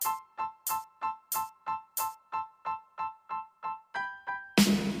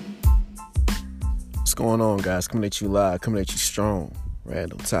going on, guys? Coming at you live, coming at you strong.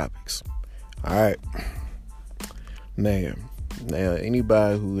 Random topics. All right. Now,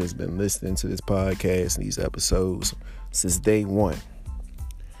 anybody who has been listening to this podcast and these episodes since day one,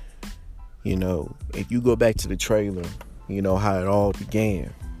 if you go back to the trailer, how it all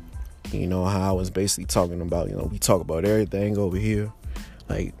began. How I was basically talking about, we talk about everything over here.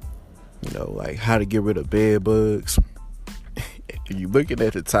 Like how to get rid of bedbugs. If you're looking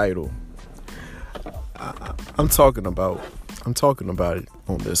at the title, I'm talking about it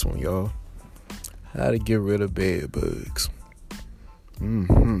on this one, y'all. How to get rid of bedbugs.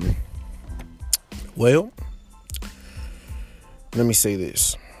 Well, let me say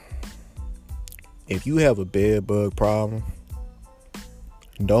this. If you have a bedbug problem,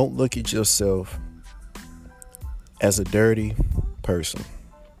 don't look at yourself as a dirty person.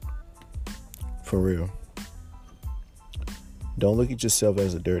 For real. Don't look at yourself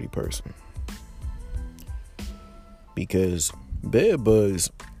as a dirty person. Because bedbugs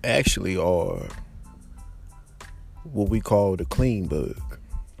actually are what we call the clean bug.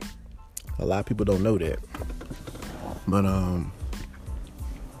 A lot of people don't know that. But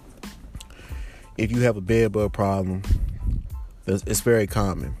if you have a bedbug problem, it's very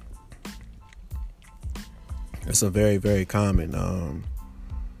common. It's a very, very common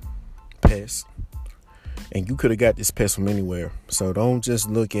pest. And you could have got this pest from anywhere. So don't just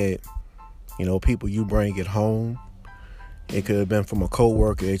look at, people you bring at home. It could have been from a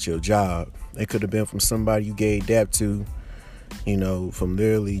coworker at your job. It could have been from somebody you gave dap to, from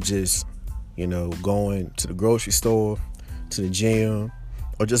literally just, going to the grocery store, to the gym,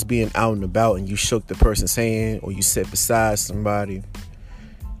 or just being out and about and you shook the person's hand or you sat beside somebody.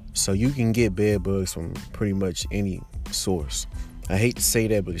 So you can get bed bugs from pretty much any source. I hate to say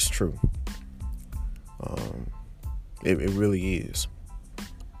that, but it's true. It really is.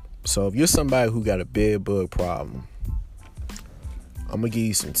 So if you're somebody who got a bed bug problem, I'm going to give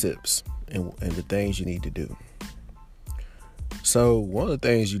you some tips and the things you need to do. So one of the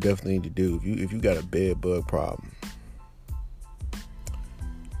things you definitely need to do if you got a bed bug problem,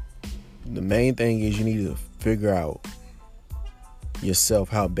 the main thing is you need to figure out yourself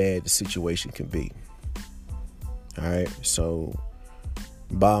how bad the situation can be. All right. So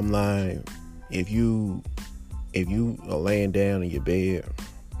bottom line, if you are laying down in your bed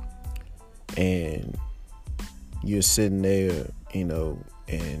and you're sitting there,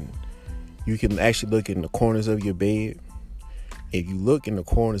 and you can actually look in the corners of your bed. If you look in the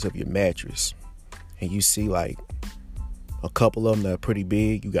corners of your mattress and you see like a couple of them that are pretty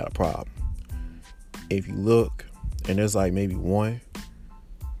big, you got a problem. If you look and there's like maybe one,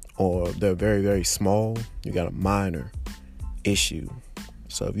 or they're very, very small, you got a minor issue.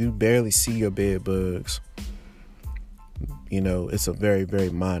 So if you barely see your bed bugs, it's a very, very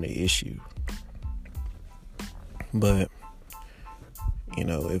minor issue. But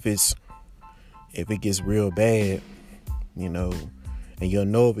if it gets real bad, and you'll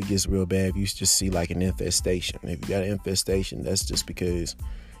know if it gets real bad if you just see like an infestation. If you got an infestation, that's just because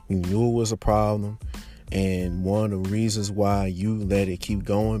you knew it was a problem, and one of the reasons why you let it keep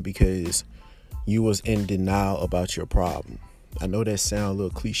going because you was in denial about your problem. I know that sounds a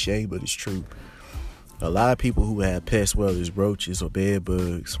little cliche, but it's true. A lot of people who have pests, whether it's roaches or bed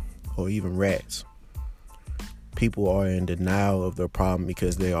bugs or even rats, people are in denial of their problem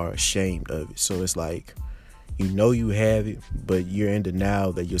because they are ashamed of it. So it's like, you have it, but you're in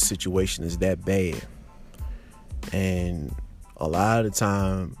denial that your situation is that bad. And a lot of the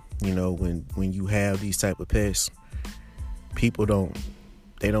time, when you have these type of pests, people don't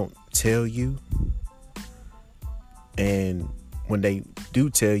tell you. And when they do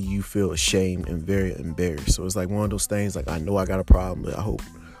tell you, you feel ashamed and very embarrassed. So it's like one of those things, like, I know I got a problem, but I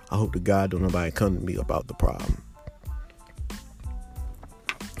hope to God don't nobody come to me about the problem.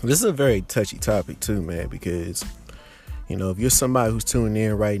 This is a very touchy topic too, man, because, if you're somebody who's tuning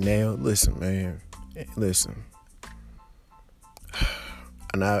in right now, listen, man, listen.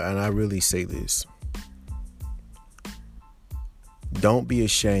 And I really say this. Don't be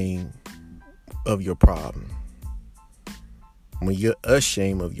ashamed of your problem. When you're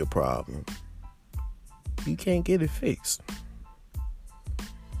ashamed of your problem, you can't get it fixed.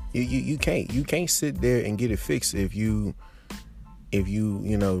 You can't sit there and get it fixed if you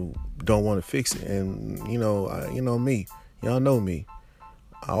don't want to fix it. And me, y'all know me.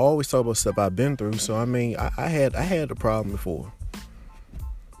 I always talk about stuff I've been through. So I had a problem before.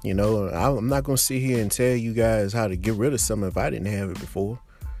 I'm not gonna sit here and tell you guys how to get rid of something if I didn't have it before,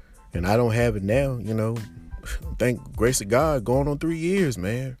 and I don't have it now. Thank grace of God, going on 3 years,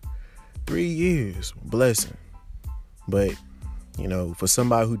 man. 3 years, blessing. But For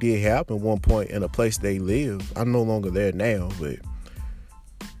somebody who did happen at one point in a place they live, I'm no longer there now, but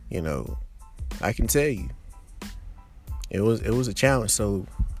I can tell you, it was a challenge. So,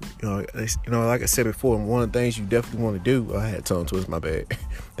 like I said before, one of the things you definitely want to do, I had tongue twist, my bad,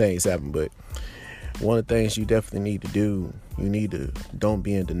 things happen, but one of the things you definitely need to do, you need to don't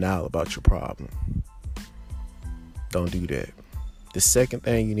be in denial about your problem. Don't do that. The second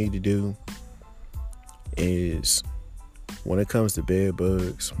thing you need to do is, when it comes to bed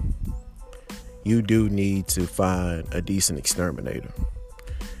bugs, you do need to find a decent exterminator.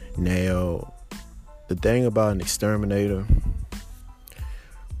 Now, the thing about an exterminator,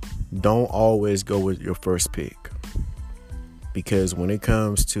 don't always go with your first pick, because when it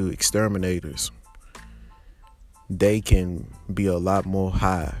comes to exterminators, they can be a lot more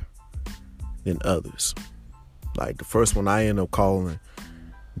high than others. Like the first one I ended up calling,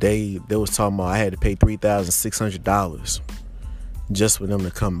 they was talking about I had to pay $3,600 just for them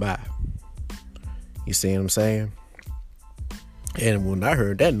to come by. You see what I'm saying? And when I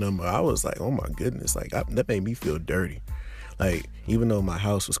heard that number, I was like, oh my goodness, like that made me feel dirty. Like, even though my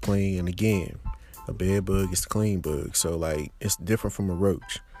house was clean, and again, a bed bug is a clean bug, so like it's different from a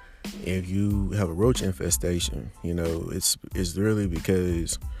roach. If you have a roach infestation, it's really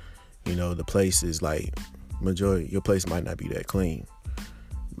because, the place is like, majority, your place might not be that clean.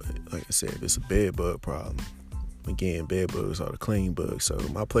 But like I said, it's a bed bug problem. Again, bed bugs are the clean bugs, so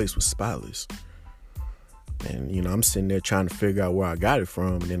my place was spotless. And, I'm sitting there trying to figure out where I got it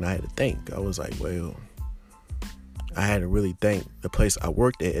from, and then I had to think. I was like, well, I had to really think. The place I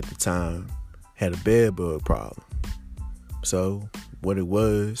worked at the time had a bed bug problem. So what it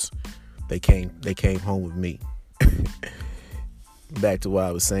was, they came home with me. Back to what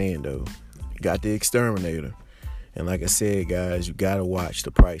I was saying though. Got the exterminator. And like I said, guys, you gotta watch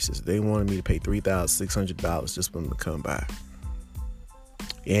the prices. They wanted me to pay $3,600 just for them to come by.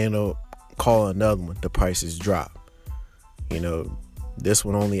 And call another one, the prices drop. This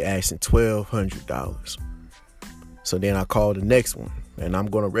one only asking $1,200. So then I called the next one. And I'm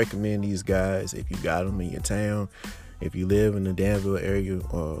gonna recommend these guys if you got them in your town. If you live in the Danville area,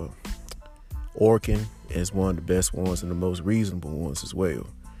 Orkin is one of the best ones and the most reasonable ones as well.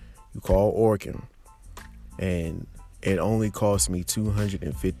 You call Orkin, and it only cost me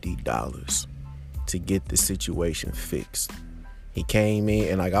 $250 to get the situation fixed. He came in,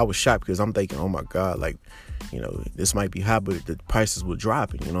 and I was shocked because I'm thinking, oh my God, this might be high, but the prices were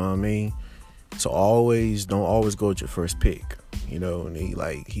dropping, you know what I mean? So don't always go with your first pick, and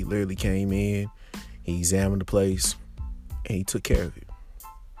he literally came in, he examined the place, and he took care of it.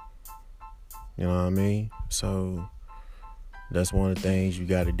 You know what I mean? So that's one of the things you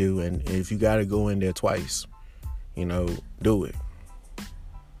got to do. And if you got to go in there twice, do it.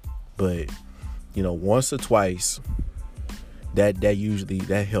 But, once or twice, that usually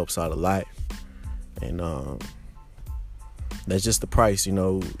helps out a lot. And that's just the price,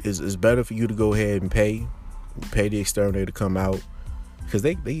 It's better for you to go ahead and pay the exterminator to come out, because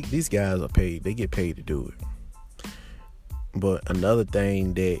these guys are paid. They get paid to do it. But another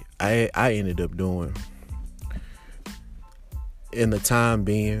thing that I ended up doing in the time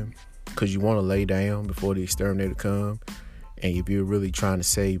being, because you want to lay down before the exterminator come, and if you're really trying to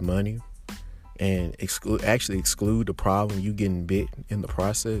save money and exclude the problem you getting bit in the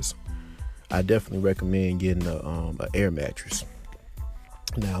process, I definitely recommend getting an air mattress.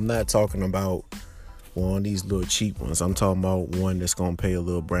 Now, I'm not talking about one of these little cheap ones. I'm talking about one that's gonna pay a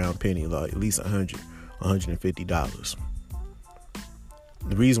little brown penny, like at least $150.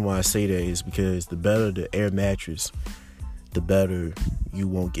 The reason why I say that is because the better the air mattress, the better you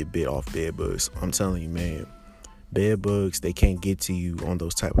won't get bit off bed bugs. I'm telling you, man, bed bugs, they can't get to you on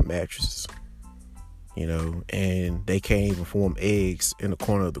those type of mattresses, and they can't even form eggs in the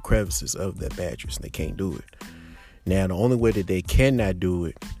corner of the crevices of that mattress. They can't do it. Now, the only way that they cannot do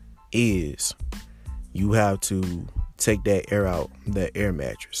it is you have to take that air out, that air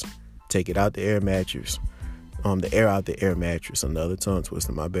mattress. Take it out the air mattress. The air out the air mattress. Another tongue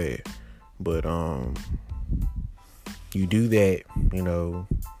twister, my bad. But you do that,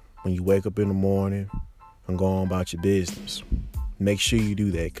 when you wake up in the morning and go on about your business. Make sure you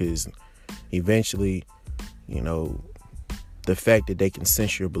do that, because eventually, the fact that they can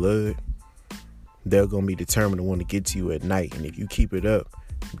sense your blood, they're going to be determined to want to get to you at night. And if you keep it up,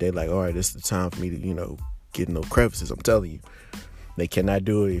 they're like, all right, this is the time for me to, get in those crevices. I'm telling you, they cannot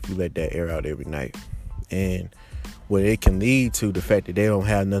do it if you let that air out every night. And what it can lead to, the fact that they don't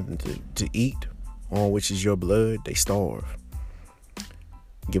have nothing to eat on, which is your blood, they starve.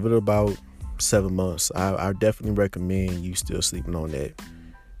 Give it about 7 months. I definitely recommend you still sleeping on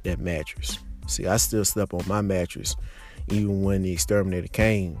that mattress. See, I still slept on my mattress even when the exterminator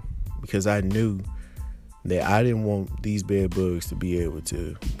came, because I knew that I didn't want these bed bugs to be able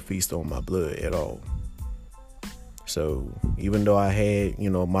to feast on my blood at all. So even though I had,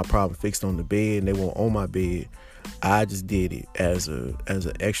 my problem fixed on the bed and they weren't on my bed, I just did it as an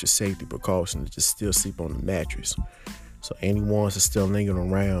extra safety precaution to just still sleep on the mattress. So any ones that's still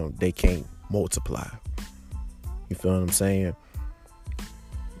lingering around, they can't multiply. You feel what I'm saying?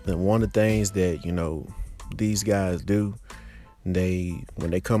 Then one of the things that, these guys do, when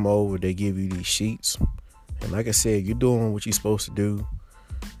they come over, they give you these sheets. And like I said, you're doing what you're supposed to do.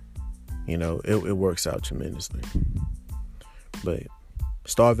 It works out tremendously. But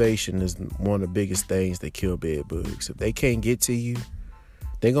starvation is one of the biggest things that kill bed bugs. If they can't get to you,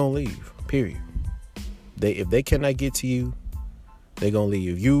 they're going to leave, period. If they cannot get to you, they're going to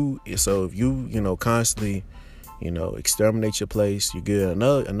leave. If you constantly, exterminate your place, you're good.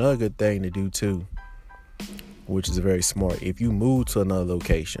 Another good thing to do too, which is very smart. If you move to another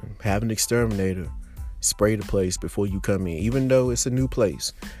location, have an exterminator spray the place before you come in, even though it's a new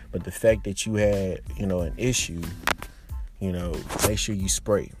place. But the fact that you had, an issue, make sure you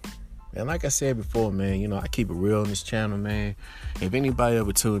spray. And like I said before, man, I keep it real on this channel, man. If anybody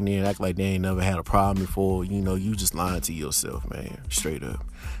ever tuned in, act like they ain't never had a problem before, you just lying to yourself, man, straight up.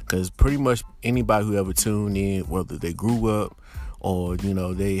 Because pretty much anybody who ever tuned in, whether they grew up or,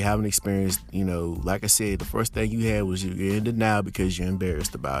 they haven't experienced, like I said, the first thing you had was you're in denial because you're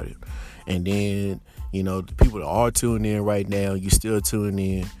embarrassed about it. And then, the people that are tuning in right now, you still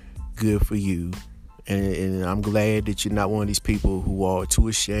tuning in, good for you. And I'm glad that you're not one of these people who are too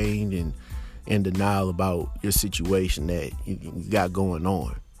ashamed and in denial about your situation that you got going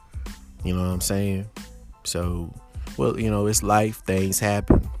on. You know what I'm saying? So, well, it's life. Things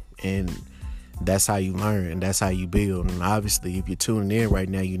happen. And that's how you learn. And that's how you build. And obviously, if you're tuning in right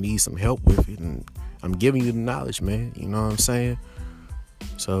now, you need some help with it. And I'm giving you the knowledge, man. You know what I'm saying?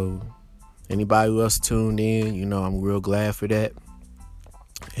 So, anybody who else tuned in, I'm real glad for that.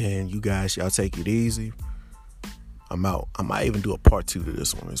 And you guys, y'all take it easy. I'm out. I might even do a part 2 to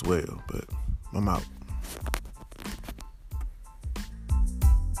this one as well, but I'm out.